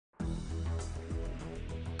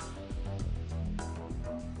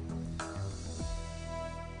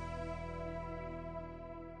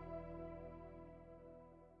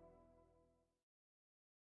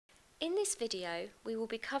In this video, we will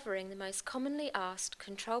be covering the most commonly asked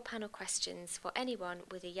control panel questions for anyone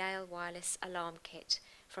with a Yale wireless alarm kit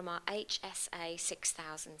from our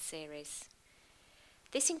HSA6000 series.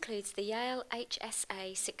 This includes the Yale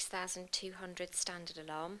HSA6000 standard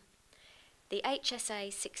alarm, the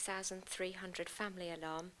HSA6300 family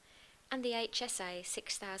alarm, and the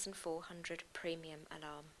HSA6400 premium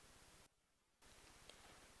alarm.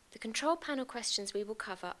 The control panel questions we will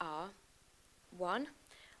cover are: 1.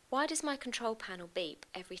 Why does my control panel beep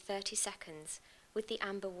every 30 seconds with the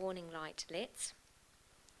amber warning light lit?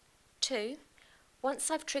 2.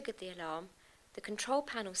 Once I've triggered the alarm, the control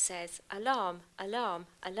panel says alarm, alarm,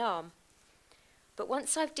 alarm. But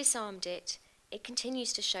once I've disarmed it, it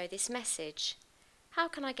continues to show this message. How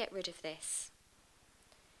can I get rid of this?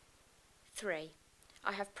 3.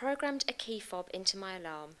 I have programmed a key fob into my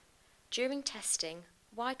alarm. During testing,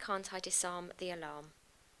 why can't I disarm the alarm?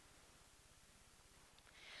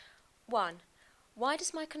 1. Why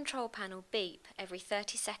does my control panel beep every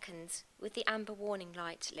 30 seconds with the amber warning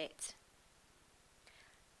light lit?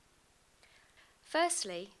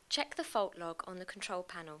 Firstly, check the fault log on the control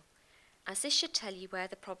panel, as this should tell you where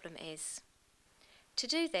the problem is. To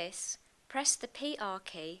do this, press the PR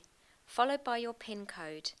key, followed by your PIN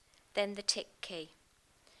code, then the tick key.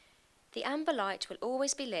 The amber light will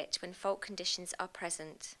always be lit when fault conditions are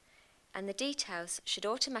present, and the details should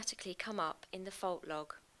automatically come up in the fault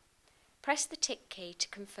log. Press the tick key to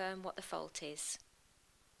confirm what the fault is.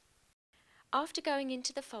 After going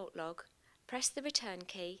into the fault log, press the return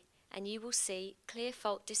key and you will see Clear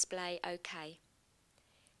Fault Display OK.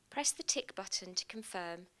 Press the tick button to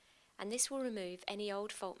confirm, and this will remove any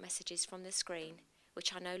old fault messages from the screen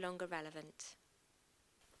which are no longer relevant.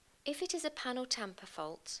 If it is a panel tamper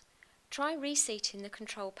fault, try reseating the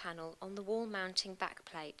control panel on the wall mounting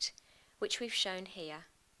backplate, which we've shown here.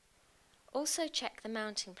 Also check the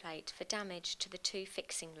mounting plate for damage to the two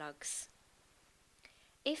fixing lugs.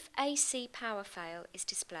 If AC power fail is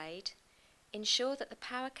displayed, ensure that the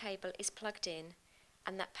power cable is plugged in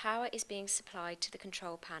and that power is being supplied to the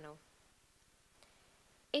control panel.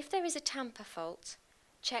 If there is a tamper fault,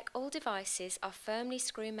 check all devices are firmly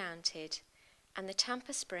screw mounted and the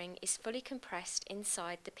tamper spring is fully compressed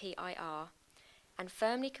inside the PIR and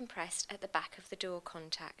firmly compressed at the back of the door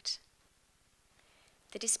contact.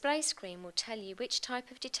 The display screen will tell you which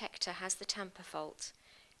type of detector has the tamper fault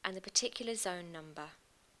and the particular zone number.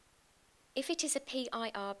 If it is a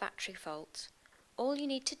PIR battery fault, all you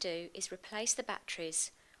need to do is replace the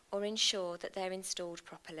batteries or ensure that they're installed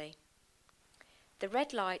properly. The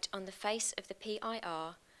red light on the face of the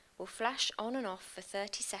PIR will flash on and off for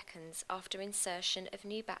 30 seconds after insertion of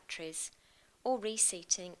new batteries or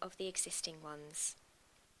reseating of the existing ones.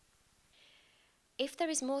 If there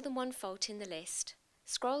is more than one fault in the list,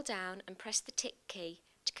 scroll down and press the tick key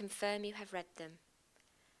to confirm you have read them.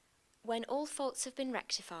 When all faults have been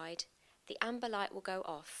rectified, the amber light will go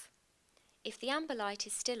off. If the amber light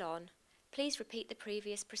is still on, please repeat the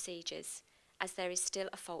previous procedures, as there is still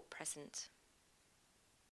a fault present.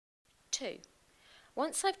 2.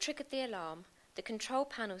 Once I've triggered the alarm, the control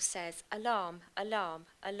panel says alarm, alarm,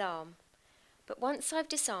 alarm. But once I've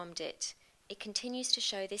disarmed it, it continues to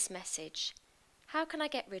show this message. How can I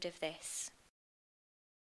get rid of this?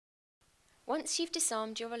 Once you've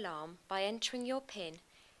disarmed your alarm by entering your PIN,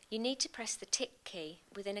 you need to press the tick key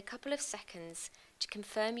within a couple of seconds to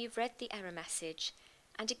confirm you've read the error message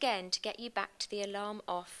and again to get you back to the alarm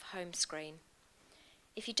off home screen.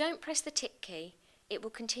 If you don't press the tick key, it will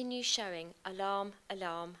continue showing alarm,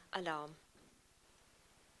 alarm, alarm.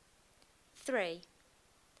 3.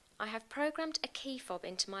 I have programmed a key fob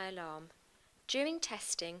into my alarm. During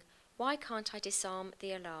testing, why can't I disarm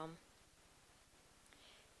the alarm?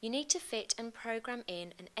 You need to fit and program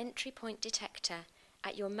in an entry point detector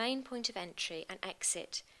at your main point of entry and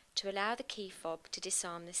exit to allow the key fob to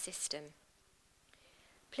disarm the system.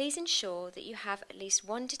 Please ensure that you have at least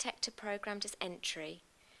one detector programmed as entry,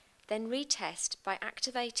 then retest by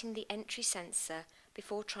activating the entry sensor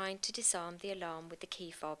before trying to disarm the alarm with the key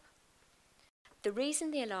fob. The reason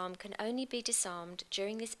the alarm can only be disarmed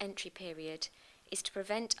during this entry period is to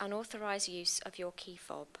prevent unauthorized use of your key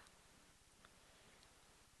fob.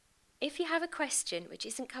 If you have a question which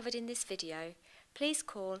isn't covered in this video, please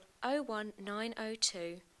call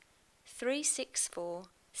 01902 364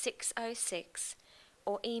 606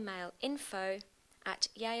 or email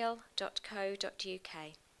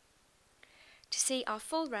info@yale.co.uk. To see our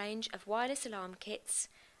full range of wireless alarm kits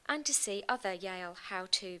and to see other Yale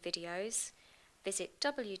how-to videos, visit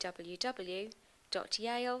www.yale.co.uk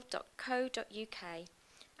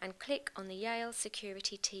and click on the Yale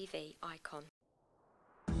Security TV icon.